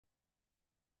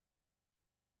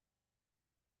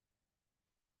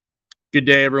Good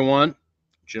day, everyone.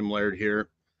 Jim Laird here.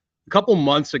 A couple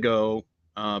months ago,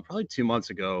 probably 2 months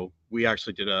ago, we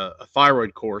actually did a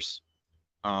thyroid course.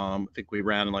 I think we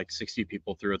ran like 60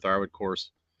 people through a thyroid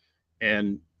course,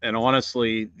 and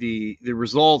honestly, the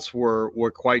results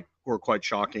were quite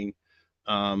shocking.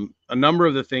 A number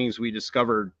of the things we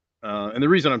discovered, and the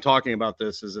reason I'm talking about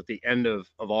this is at the end of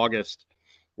August,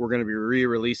 we're going to be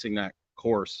re-releasing that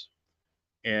course,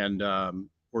 and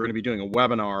we're going to be doing a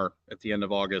webinar at the end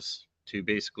of August to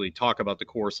basically talk about the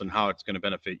course and how it's going to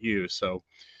benefit you. So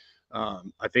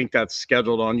I think that's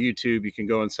scheduled on YouTube. You can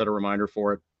go and set a reminder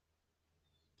for it.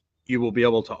 You will be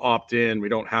able to opt in. We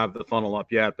don't have the funnel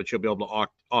up yet, but you'll be able to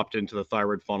opt into the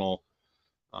thyroid funnel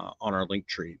on our link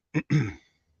tree.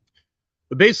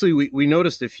 But basically, we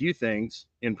noticed a few things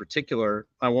in particular.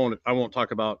 I won't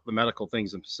talk about the medical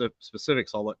things and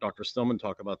specifics. I'll let Dr. Stillman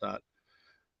talk about that.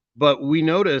 But we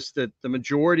noticed that the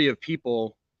majority of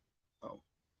people, oh,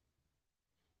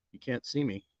 you can't see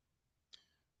me.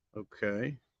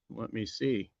 Okay, let me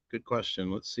see. Good question.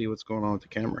 Let's see what's going on with the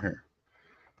camera here.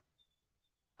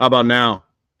 How about now?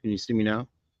 Can you see me now?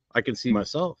 I can see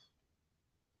myself.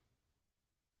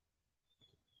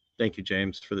 Thank you,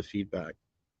 James, for the feedback.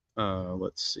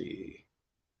 Let's see.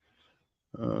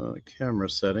 Camera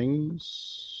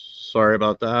settings. Sorry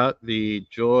about that. The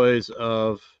joys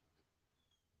of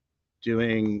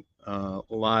doing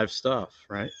live stuff,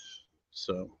 right?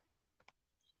 So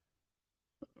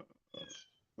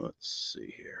let's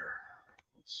see here.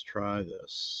 Let's try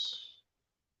this.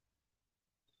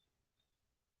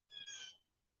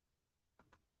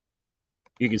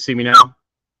 You can see me now?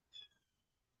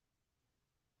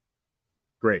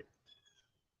 Great.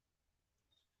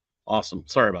 Awesome.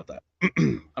 Sorry about that.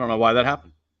 I don't know why that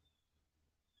happened.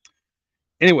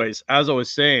 Anyways, as I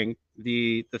was saying,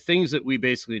 the things that we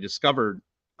basically discovered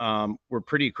were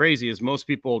pretty crazy. As most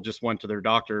people just went to their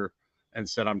doctor and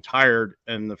said, I'm tired.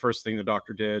 And the first thing the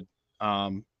doctor did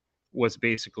was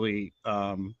basically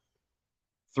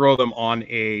throw them on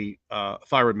a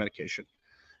thyroid medication.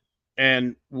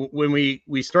 And when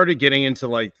we started getting into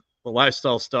like the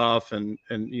lifestyle stuff and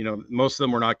most of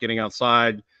them were not getting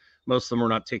outside, most of them were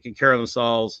not taking care of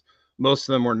themselves, most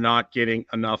of them were not getting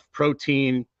enough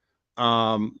protein.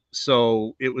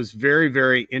 So it was very,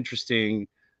 very interesting,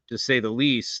 to say the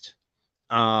least,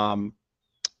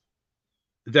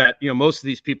 that most of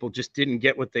these people just didn't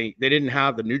get what they didn't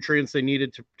have the nutrients they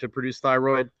needed to produce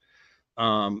thyroid.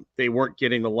 They weren't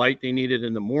getting the light they needed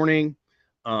in the morning.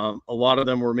 A lot of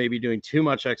them were maybe doing too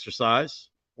much exercise,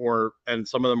 and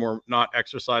some of them were not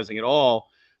exercising at all.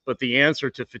 But the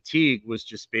answer to fatigue was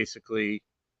just basically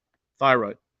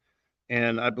thyroid.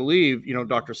 And I believe,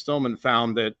 Dr. Stillman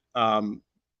found that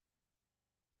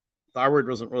thyroid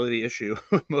wasn't really the issue.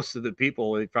 Most of the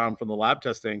people they found from the lab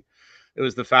testing, it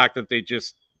was the fact that they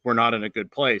just were not in a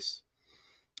good place.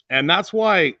 And that's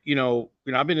why,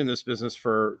 I've been in this business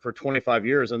for 25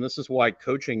 years, and this is why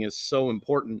coaching is so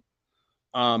important.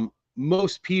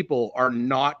 Most people are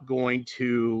not going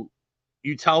to,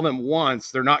 you tell them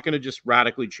once, they're not going to just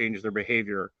radically change their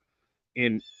behavior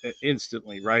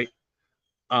instantly, right?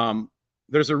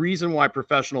 There's a reason why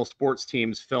professional sports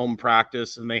teams film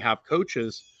practice and they have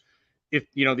coaches. If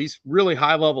these really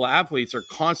high level athletes are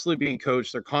constantly being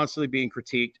coached, they're constantly being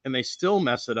critiqued, and they still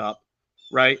mess it up,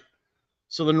 right?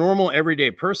 So the normal everyday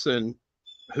person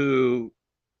who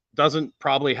doesn't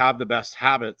probably have the best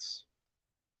habits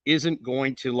isn't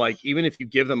going to, like, even if you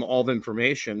give them all the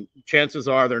information, chances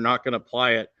are they're not going to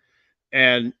apply it.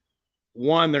 And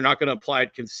one, they're not going to apply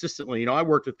it consistently. I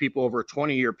worked with people over a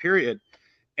 20-year period,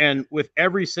 and with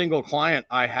every single client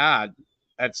I had,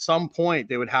 at some point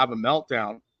they would have a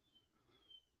meltdown,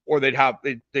 or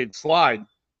they'd slide.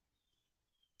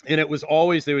 And it was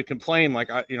always, they would complain, like,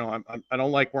 I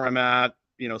don't like where I'm at,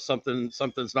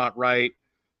 something's not right.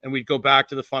 And we'd go back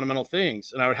to the fundamental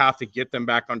things, and I would have to get them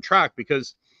back on track,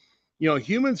 because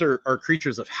humans are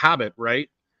creatures of habit, right?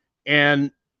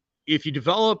 And if you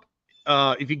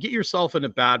if you get yourself in a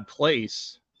bad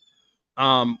place,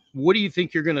 what do you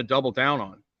think you're going to double down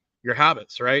on? Your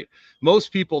habits, right?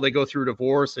 Most people, they go through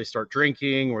divorce, they start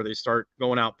drinking, or they start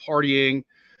going out partying.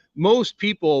 Most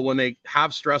people, when they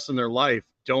have stress in their life,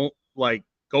 don't like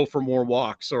go for more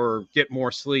walks or get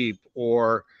more sleep,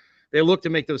 or they look to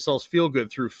make themselves feel good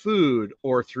through food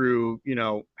or through,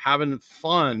 having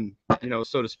fun,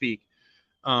 so to speak.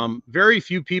 Very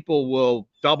few people will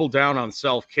double down on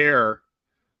self-care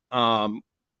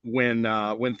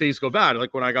when things go bad.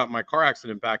 Like when I got in my car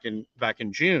accident back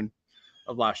in June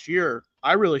of last year,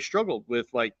 I really struggled with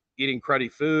like eating cruddy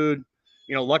food.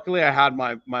 Luckily I had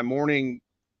my morning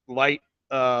light.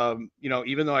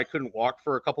 Even though I couldn't walk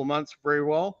for a couple months very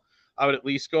well, I would at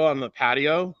least go on the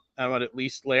patio. I would at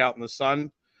least lay out in the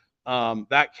sun.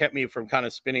 That kept me from kind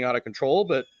of spinning out of control.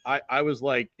 But I was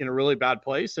like in a really bad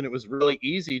place, and it was really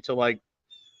easy to like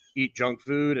eat junk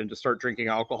food and to start drinking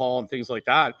alcohol and things like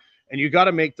that. And you got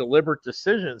to make deliberate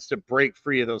decisions to break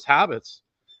free of those habits.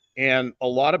 And a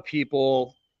lot of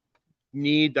people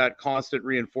need that constant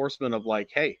reinforcement of like,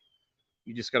 hey,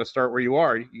 you just got to start where you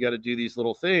are. You got to do these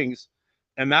little things.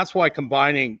 And that's why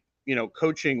combining,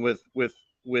 coaching with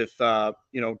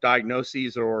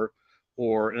diagnoses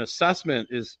or an assessment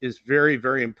is very,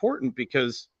 very important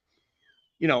because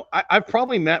I've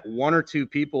probably met one or two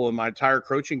people in my entire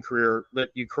coaching career that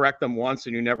you correct them once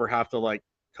and you never have to like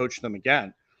coach them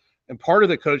again. And part of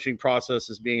the coaching process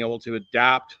is being able to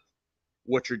adapt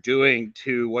what you're doing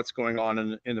to what's going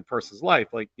on in the person's life.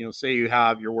 Like, say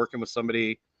you're working with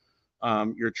somebody,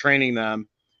 you're training them,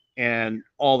 and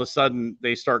all of a sudden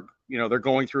they start, they're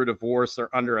going through a divorce,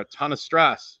 they're under a ton of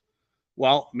stress.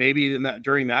 Well, maybe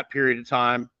during that period of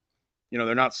time,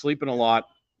 they're not sleeping a lot.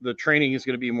 The training is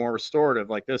going to be more restorative.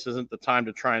 Like, this isn't the time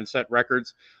to try and set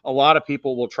records. A lot of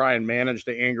people will try and manage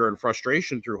the anger and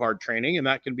frustration through hard training, and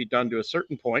that can be done to a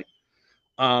certain point.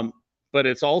 But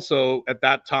it's also at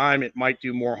that time, it might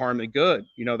do more harm than good.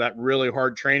 That really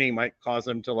hard training might cause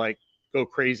them to like go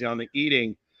crazy on the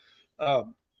eating.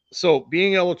 So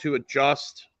being able to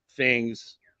adjust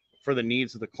things for the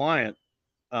needs of the client,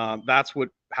 that's what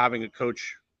having a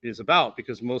coach is about,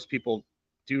 because most people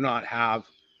do not have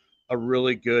a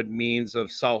really good means of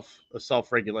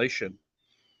self-regulation.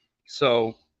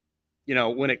 So,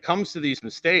 when it comes to these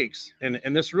mistakes,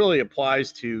 and this really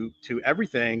applies to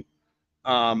everything,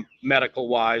 medical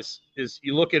wise, is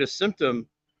you look at a symptom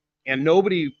and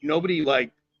nobody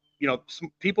like,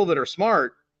 people that are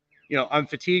smart, I'm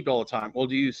fatigued all the time. Well,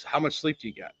 how much sleep do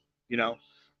you get?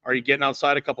 Are you getting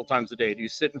outside a couple times a day? Do you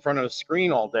sit in front of a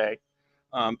screen all day?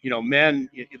 Men,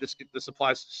 this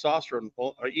applies to testosterone,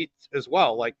 or eat as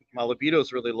well. Like, my libido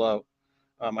is really low.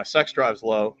 My sex drive's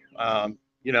low. I'm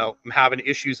having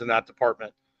issues in that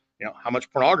department. How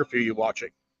much pornography are you watching?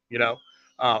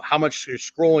 How much you're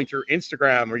scrolling through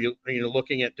Instagram, or you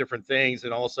looking at different things,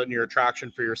 and all of a sudden your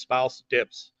attraction for your spouse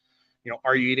dips.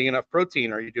 Are you eating enough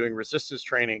protein? Are you doing resistance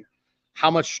training?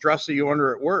 How much stress are you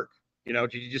under at work?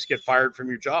 Did you just get fired from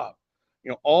your job?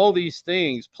 All these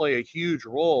things play a huge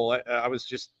role. I was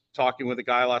just talking with a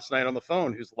guy last night on the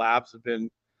phone whose labs have been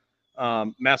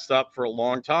messed up for a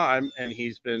long time, and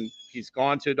he's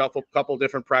gone to a couple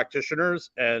different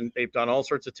practitioners, and they've done all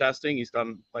sorts of testing. He's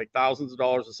done like thousands of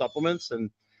dollars of supplements, and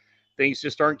things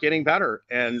just aren't getting better.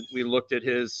 And we looked at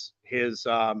his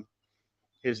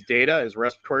data. His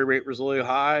respiratory rate was really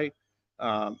high.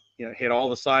 Hit all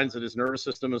the signs that his nervous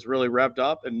system is really revved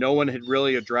up, and no one had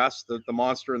really addressed the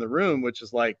monster in the room, which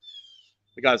is like,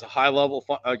 the guy's a high-level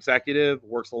executive,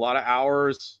 works a lot of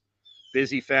hours,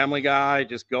 busy family guy,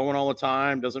 just going all the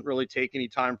time, doesn't really take any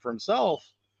time for himself.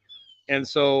 And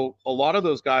so a lot of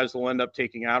those guys will end up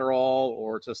taking Adderall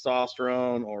or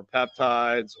testosterone or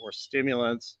peptides or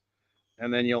stimulants,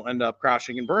 and then you'll end up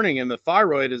crashing and burning. And the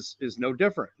thyroid is no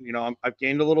different. I've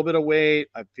gained a little bit of weight,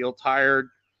 I feel tired.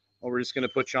 Well, we're just going to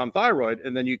put you on thyroid.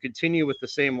 And then you continue with the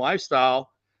same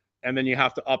lifestyle, and then you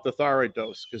have to up the thyroid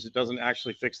dose because it doesn't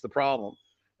actually fix the problem.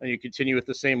 And you continue with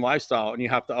the same lifestyle, and you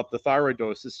have to up the thyroid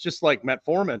dose. It's just like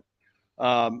metformin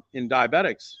in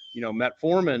diabetics.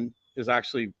 Metformin is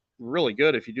actually really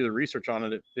good if you do the research on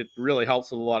it. It really helps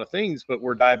with a lot of things. But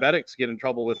where diabetics get in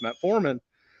trouble with metformin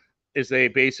is they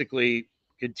basically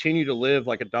continue to live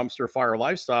like a dumpster fire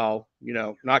lifestyle,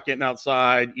 not getting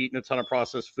outside, eating a ton of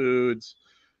processed foods,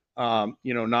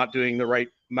 not doing the right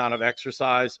amount of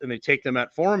exercise, and they take the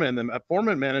metformin. The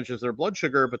metformin manages their blood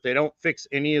sugar, but they don't fix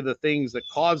any of the things that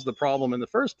caused the problem in the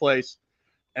first place.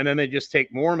 And then they just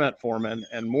take more metformin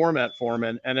and more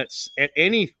metformin, and it's at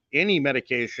any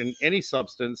medication, any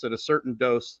substance at a certain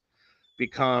dose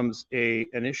becomes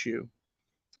an issue.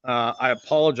 I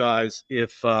apologize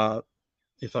if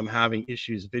I'm having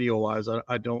issues video wise.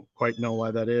 I don't quite know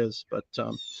why that is, but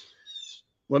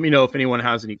let me know if anyone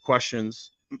has any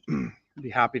questions. I'd be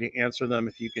happy to answer them.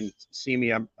 If you can see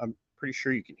me, I'm pretty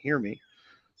sure you can hear me.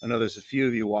 I know there's a few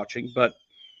of you watching, but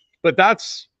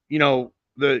that's,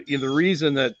 the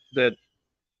reason that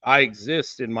I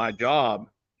exist in my job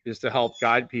is to help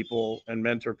guide people and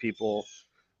mentor people.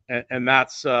 And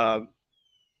that's,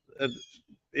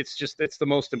 it's the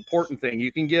most important thing.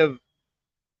 You can give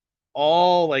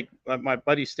all, like my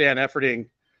buddy Stan Efferding,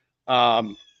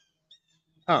 I'm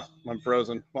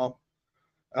frozen. Well,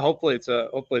 hopefully it's a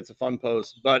fun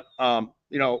post, but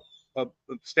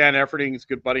Stan Efferding is a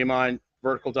good buddy of mine,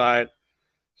 Vertical Diet.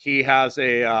 He has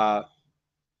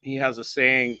he has a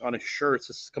saying on his shirts: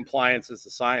 "It's compliance is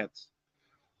the science."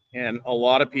 And a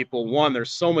lot of people, one,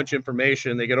 there's so much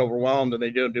information, they get overwhelmed and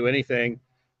they don't do anything.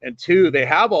 And two, they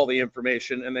have all the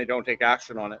information and they don't take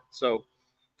action on it. So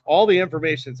all the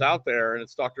information's out there, and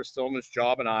it's Dr. Stillman's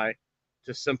job and I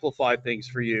to simplify things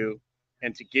for you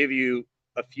and to give you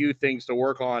a few things to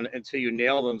work on until you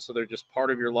nail them, so they're just part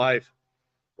of your life.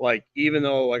 Like, even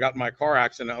though I got in my car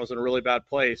accident, I was in a really bad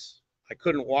place. I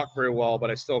couldn't walk very well, but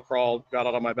I still crawled, got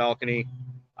out on my balcony.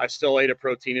 I still ate a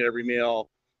protein at every meal.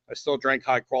 I still drank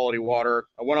high quality water.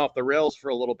 I went off the rails for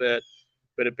a little bit,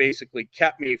 but it basically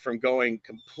kept me from going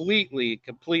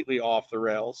completely off the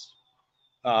rails.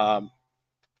 Um,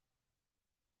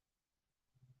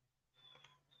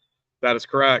 that is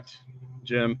correct,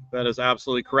 Jim. That is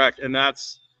absolutely correct. And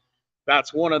that's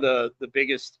one of the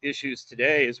biggest issues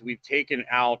today is we've taken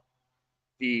out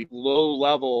the low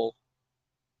level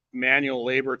manual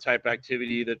labor type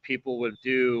activity that people would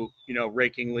do,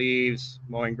 raking leaves,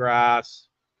 mowing grass,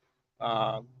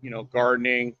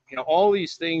 gardening, all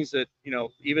these things that,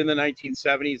 even the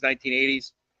 1970s,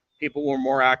 1980s, people were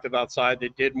more active outside. They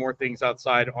did more things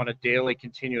outside on a daily,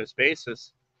 continuous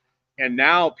basis. And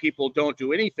now people don't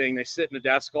do anything. They sit in a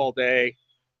desk all day.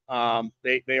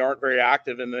 They aren't very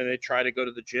active, and then they try to go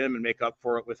to the gym and make up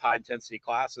for it with high intensity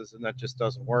classes, and that just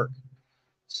doesn't work.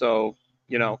 So,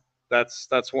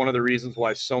 that's one of the reasons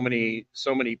why so many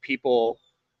people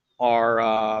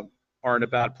are in a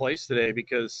bad place today,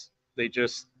 because they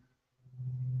just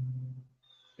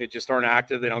aren't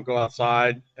active. They don't go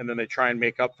outside, and then they try and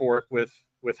make up for it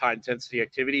with high intensity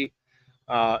activity.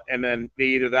 And then they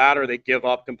either that or they give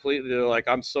up completely. They're like,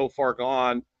 I'm so far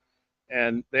gone,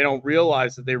 and they don't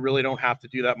realize that they really don't have to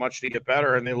do that much to get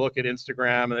better. And they look at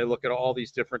Instagram and they look at all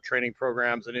these different training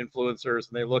programs and influencers,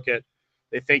 and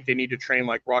they think they need to train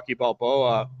like Rocky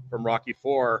Balboa from Rocky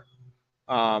 4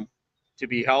 to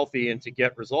be healthy and to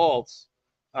get results.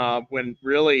 When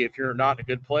really, if you're not in a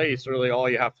good place, really all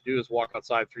you have to do is walk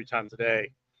outside 3 times a day.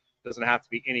 It doesn't have to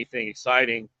be anything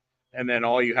exciting. And then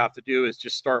all you have to do is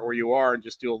just start where you are and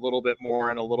just do a little bit more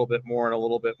and a little bit more and a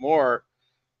little bit more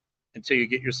until you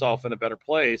get yourself in a better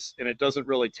place. And it doesn't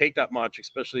really take that much,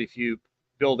 especially if you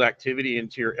build activity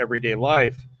into your everyday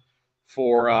life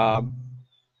for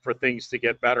things to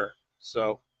get better.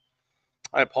 So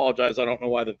I apologize. I don't know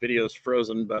why the video is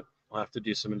frozen, but I'll have to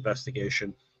do some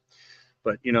investigation.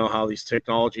 But you know how these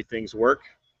technology things work.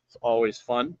 It's always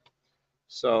fun.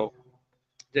 So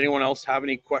did anyone else have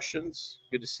any questions?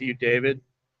 Good to see you, David.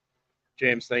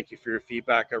 James, thank you for your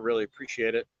feedback. I really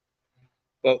appreciate it.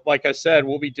 But like I said,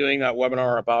 we'll be doing that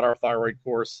webinar about our thyroid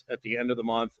course at the end of the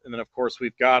month. And then, of course,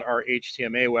 we've got our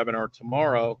HTMA webinar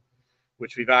tomorrow,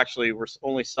 which we're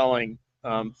only selling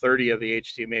 30 of the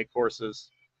HTMA courses.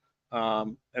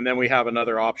 And then we have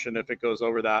another option if it goes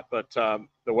over that. But the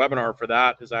webinar for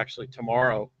that is actually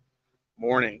tomorrow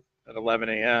morning at 11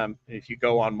 a.m. And if you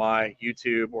go on my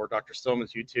YouTube or Dr.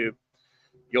 Stillman's YouTube,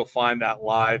 you'll find that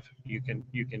live. You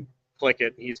can click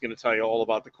it. He's going to tell you all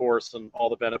about the course and all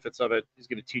the benefits of it. He's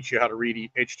going to teach you how to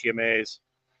read HTMAs.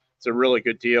 It's a really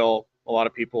good deal. A lot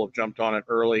of people have jumped on it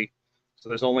early. So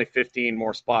there's only 15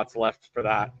 more spots left for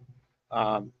that.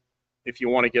 If you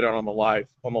want to get on the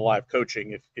live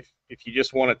coaching, if you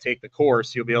just want to take the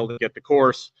course, you'll be able to get the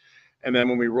course. And then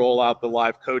when we roll out the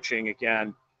live coaching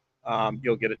again,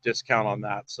 you'll get a discount on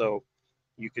that. So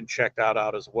you can check that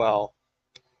out as well.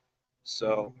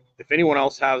 So if anyone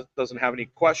else doesn't have any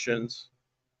questions,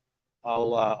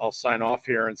 I'll sign off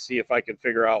here and see if I can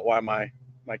figure out why my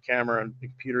camera and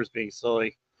computer is being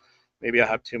silly. Maybe I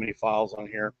have too many files on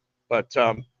here. But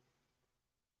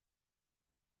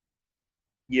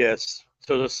yes.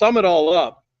 So to sum it all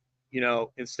up,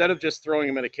 instead of just throwing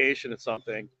a medication at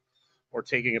something or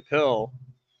taking a pill,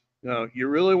 you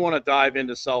really want to dive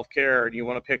into self-care, and you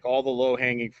want to pick all the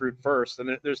low-hanging fruit first.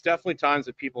 And there's definitely times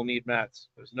that people need meds.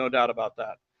 There's no doubt about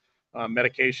that.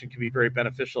 Medication can be very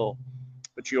beneficial,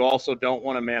 but you also don't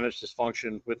want to manage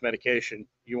dysfunction with medication.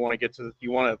 You want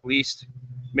to at least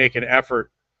make an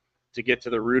effort to get to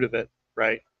the root of it,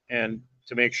 right? And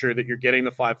to make sure that you're getting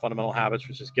the 5 fundamental habits,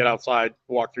 which is get outside,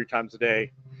 walk 3 times a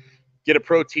day, get a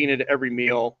protein into every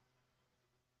meal,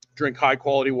 drink high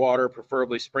quality water,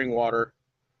 preferably spring water,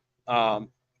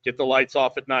 get the lights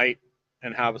off at night,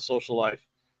 and have a social life.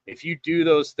 If you do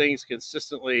those things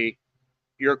consistently,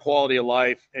 your quality of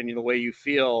life and the way you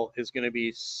feel is going to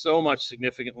be so much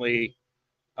significantly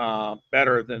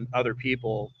better than other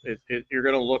people. You're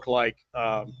going to look like,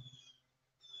 you're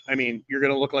going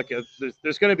to look like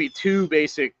there's going to be 2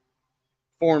 basic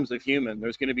forms of human.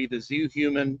 There's going to be the zoo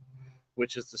human,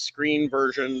 which is the screen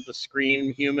version, the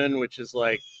screen human, which is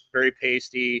like very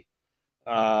pasty,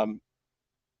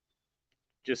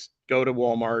 just go to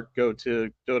Walmart, go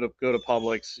to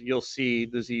Publix. You'll see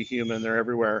the Z human. They're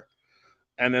everywhere.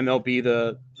 And then there'll be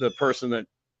the person that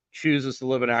chooses to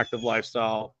live an active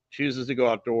lifestyle, chooses to go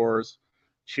outdoors,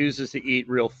 chooses to eat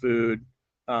real food,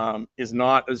 is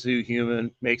not a zoo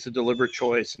human, makes a deliberate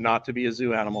choice not to be a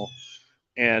zoo animal.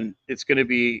 And it's going to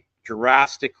be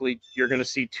you're going to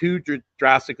see two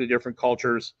drastically different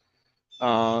cultures,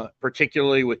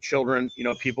 particularly with children.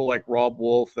 People like Rob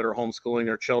Wolf that are homeschooling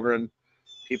their children,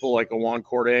 people like Awan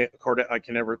Corday, I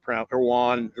can never pronounce,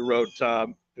 Awan, who wrote,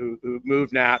 who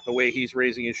moved Nat, the way he's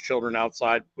raising his children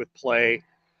outside with play.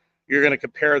 You're going to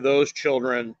compare those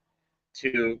children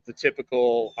to the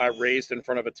typical raised in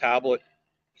front of a tablet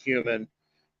human,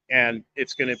 and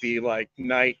it's going to be like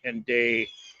night and day,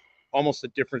 almost a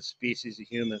different species of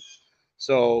human.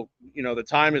 So, the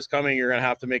time is coming. You're going to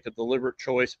have to make a deliberate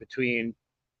choice between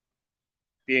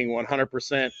being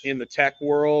 100% in the tech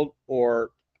world or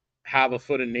have a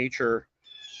foot in nature.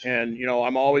 And,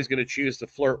 I'm always going to choose to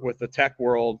flirt with the tech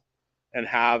world and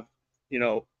have,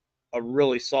 a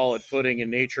really solid footing in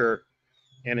nature.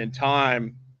 And in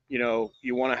time, you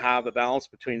want to have a balance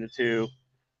between the two,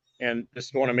 and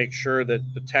just want to make sure that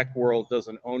the tech world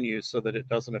doesn't own you, so that it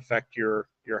doesn't affect your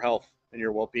health and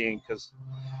your well-being. Because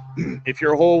if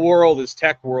your whole world is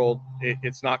tech world,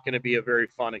 it's not going to be a very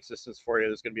fun existence for you.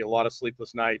 There's going to be a lot of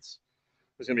sleepless nights.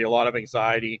 There's going to be a lot of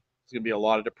anxiety. There's going to be a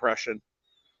lot of depression.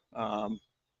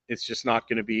 It's just not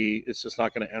going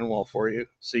to end well for you.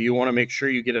 So you want to make sure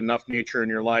you get enough nature in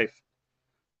your life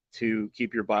to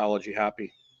keep your biology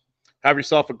happy. Have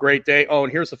yourself a great day. Oh,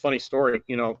 and here's a funny story.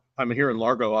 I'm here in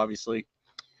Largo, obviously,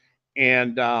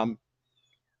 and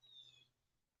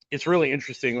it's really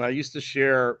interesting. I used to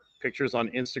share pictures on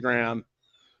Instagram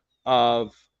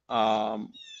of, I'd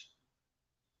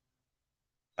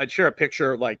share a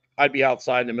picture, like I'd be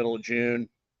outside in the middle of June.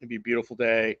 It'd be a beautiful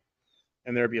day,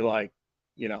 and there'd be like,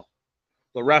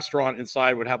 the restaurant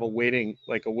inside would have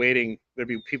there'd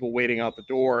be people waiting out the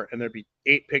door, and there'd be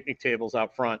 8 picnic tables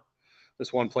out front.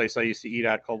 This one place I used to eat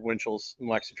at called Winchell's in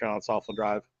Lexington on Southland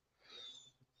Drive.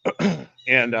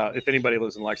 And if anybody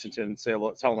lives in Lexington,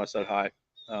 tell them I said hi.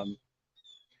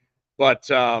 But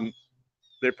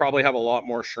they probably have a lot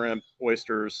more shrimp,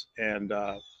 oysters, and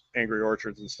Angry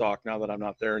Orchards in stock now that I'm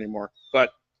not there anymore.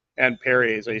 And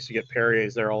Perrier's. I used to get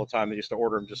Perrier's there all the time. They used to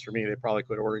order them just for me. They probably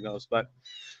quit ordering those. But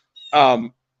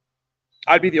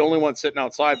I'd be the only one sitting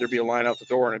outside. There'd be a line out the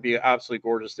door, and it'd be an absolutely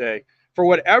gorgeous day. For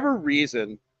whatever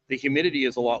reason, the humidity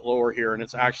is a lot lower here, and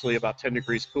it's actually about 10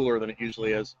 degrees cooler than it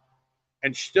usually is.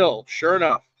 And still, sure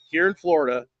enough, here in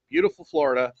Florida, beautiful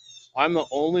Florida, I'm the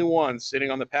only one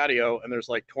sitting on the patio, and there's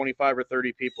like 25 or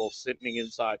 30 people sitting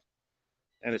inside.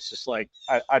 And it's just like,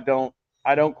 I don't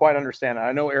quite understand it.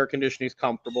 I know air conditioning is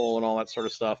comfortable and all that sort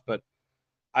of stuff, but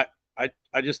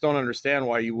I just don't understand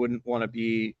why you wouldn't want to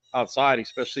be outside,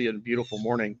 especially in a beautiful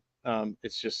morning.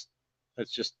 It's just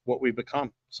what we've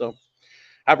become. So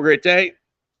have a great day.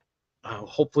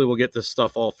 Hopefully we'll get this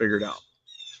stuff all figured out.